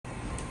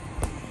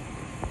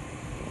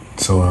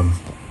So I'm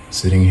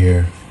sitting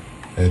here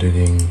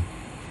editing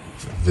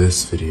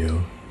this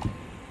video,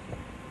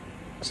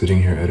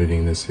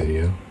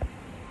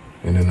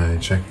 and then I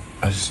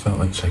just felt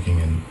like checking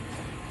in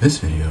this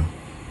video.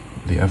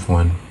 The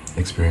F1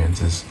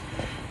 experience is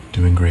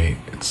doing great.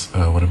 It's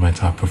one of my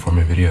top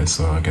performing videos,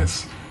 so I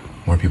guess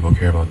more people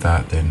care about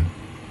that than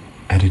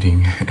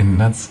editing, and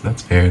that's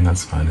fair and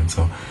that's fine. And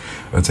so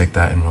I'll take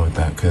that and run with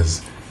that,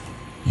 because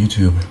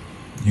YouTube,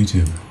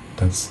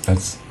 that's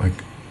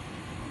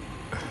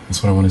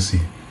what I want to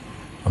see.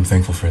 I'm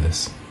thankful for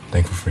this.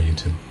 Thankful for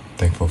YouTube.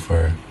 Thankful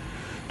for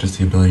just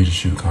the ability to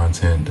shoot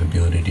content, the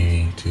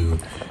ability to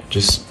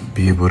just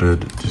be able to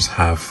just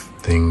have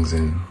things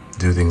and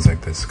do things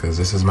like this, because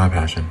this is my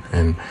passion.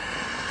 And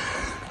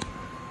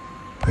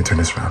let me turn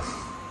this around.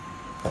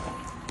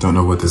 Don't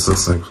know what this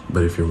looks like,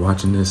 but if you're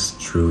watching this,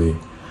 truly,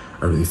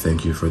 I really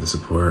thank you for the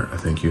support. I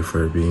thank you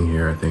for being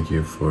here. I thank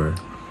you for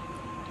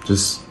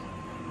just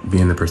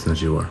being the person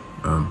that you are.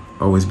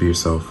 Always be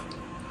yourself.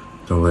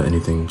 Don't let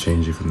anything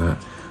change you from that.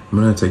 I'm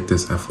gonna take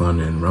this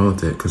F1 and run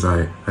with it, because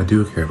I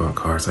do care about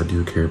cars. I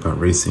do care about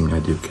racing. I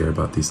do care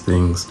about these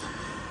things.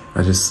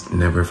 I just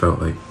never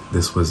felt like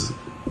this was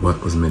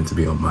what was meant to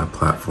be on my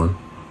platform.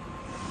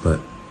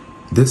 But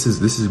this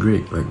is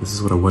great. Like, this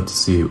is what I want to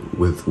see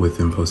with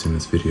him posting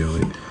this video.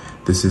 Like,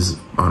 this is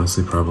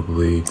honestly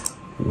probably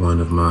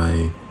one of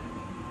my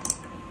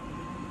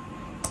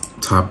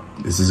top,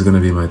 this is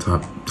gonna be my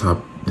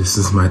this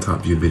is my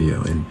top viewed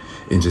video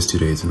in just 2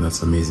 days, and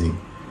that's amazing.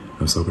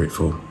 I'm so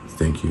grateful.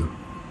 Thank you.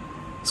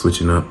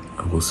 Switching up,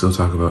 I will still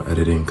talk about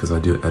editing, because I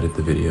do edit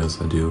the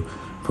videos, I do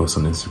post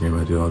on Instagram,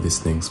 I do all these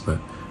things, but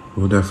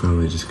we'll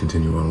definitely just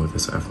continue on with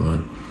this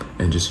F1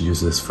 and just use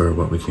this for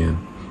what we can,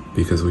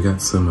 because we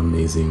got some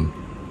amazing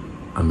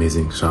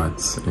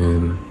shots,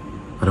 and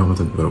I don't want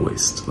them to go to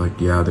waste. Like,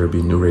 yeah, there'll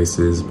be new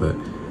races, but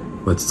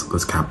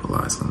let's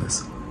capitalize on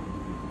this.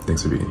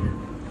 Thanks for being here.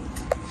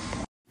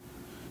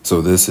 So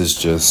this is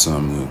just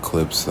some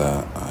clips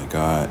that I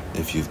got.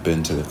 If you've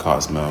been to the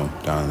Cosmo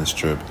down this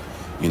trip,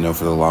 you know,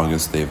 for the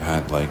longest they've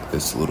had like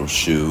this little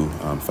shoe.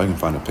 If I can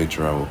find a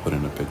picture, I will put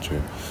in a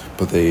picture.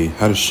 But they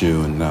had a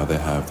shoe, and now they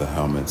have the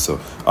helmet. So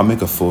I'll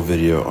make a full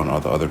video on all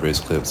the other race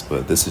clips,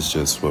 but this is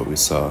just what we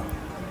saw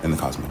in the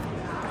Cosmo.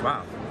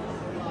 Wow.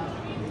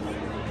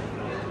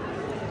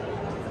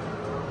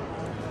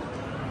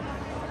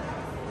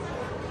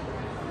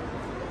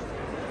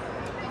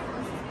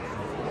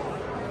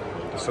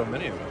 So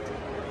many of them.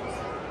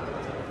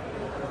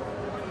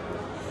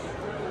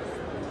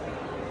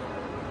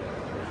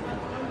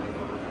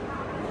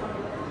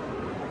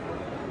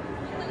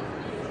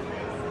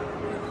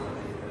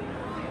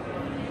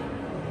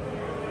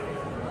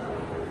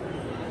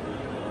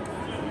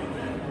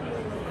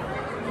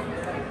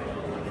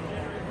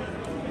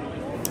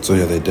 So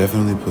yeah, they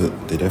definitely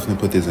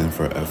put these in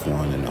for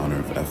F1 in honor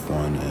of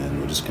F1, and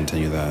we'll just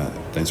continue that.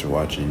 Thanks for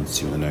watching.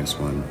 See you in the next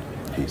one.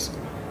 Peace.